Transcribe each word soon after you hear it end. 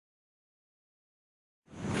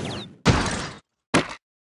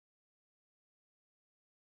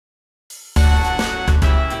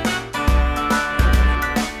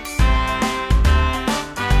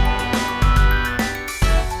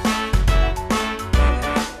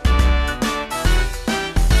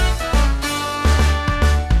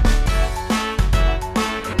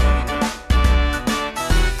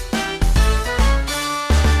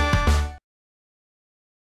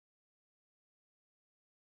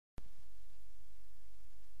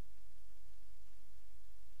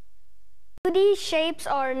2D shapes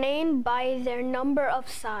are named by their number of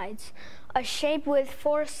sides. A shape with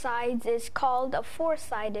 4 sides is called a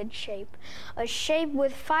 4-sided shape. A shape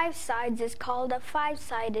with 5 sides is called a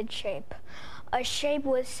 5-sided shape. A shape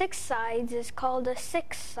with 6 sides is called a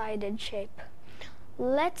 6-sided shape.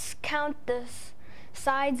 Let's count the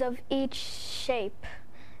sides of each shape.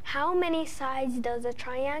 How many sides does a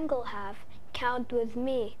triangle have? Count with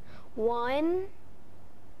me. 1,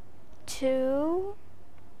 2,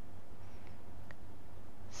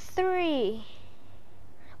 3.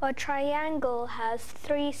 A triangle has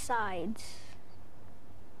 3 sides.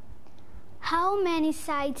 How many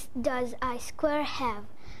sides does a square have?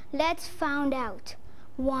 Let's find out.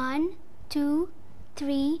 1, 2,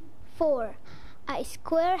 3, 4. A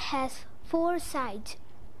square has 4 sides.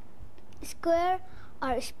 Squares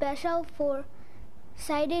are special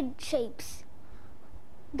 4-sided shapes.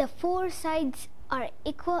 The 4 sides are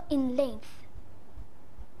equal in length.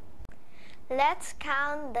 Let's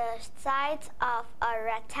count the sides of a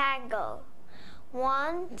rectangle.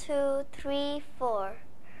 1, 2, 3, 4.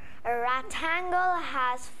 A rectangle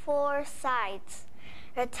has 4 sides.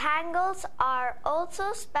 Rectangles are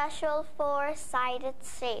also special 4-sided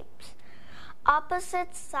shapes.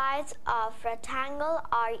 Opposite sides of rectangle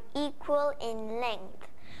are equal in length.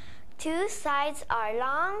 2 sides are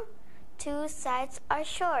long, 2 sides are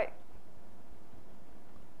short.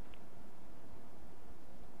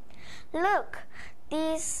 Look,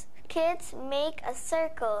 these kids make a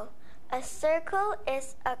circle. A circle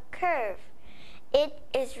is a curve. It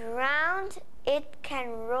is round, it can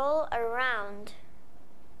roll around.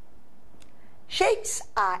 Shapes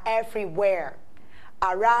are everywhere,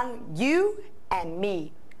 around you and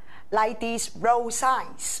me, like these road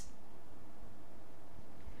signs.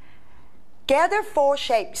 Gather 4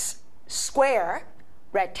 shapes: square,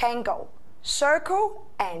 rectangle, circle,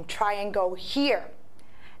 and triangle here.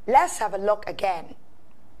 Let's have a look again.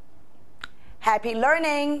 Happy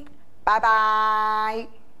learning! Bye-bye!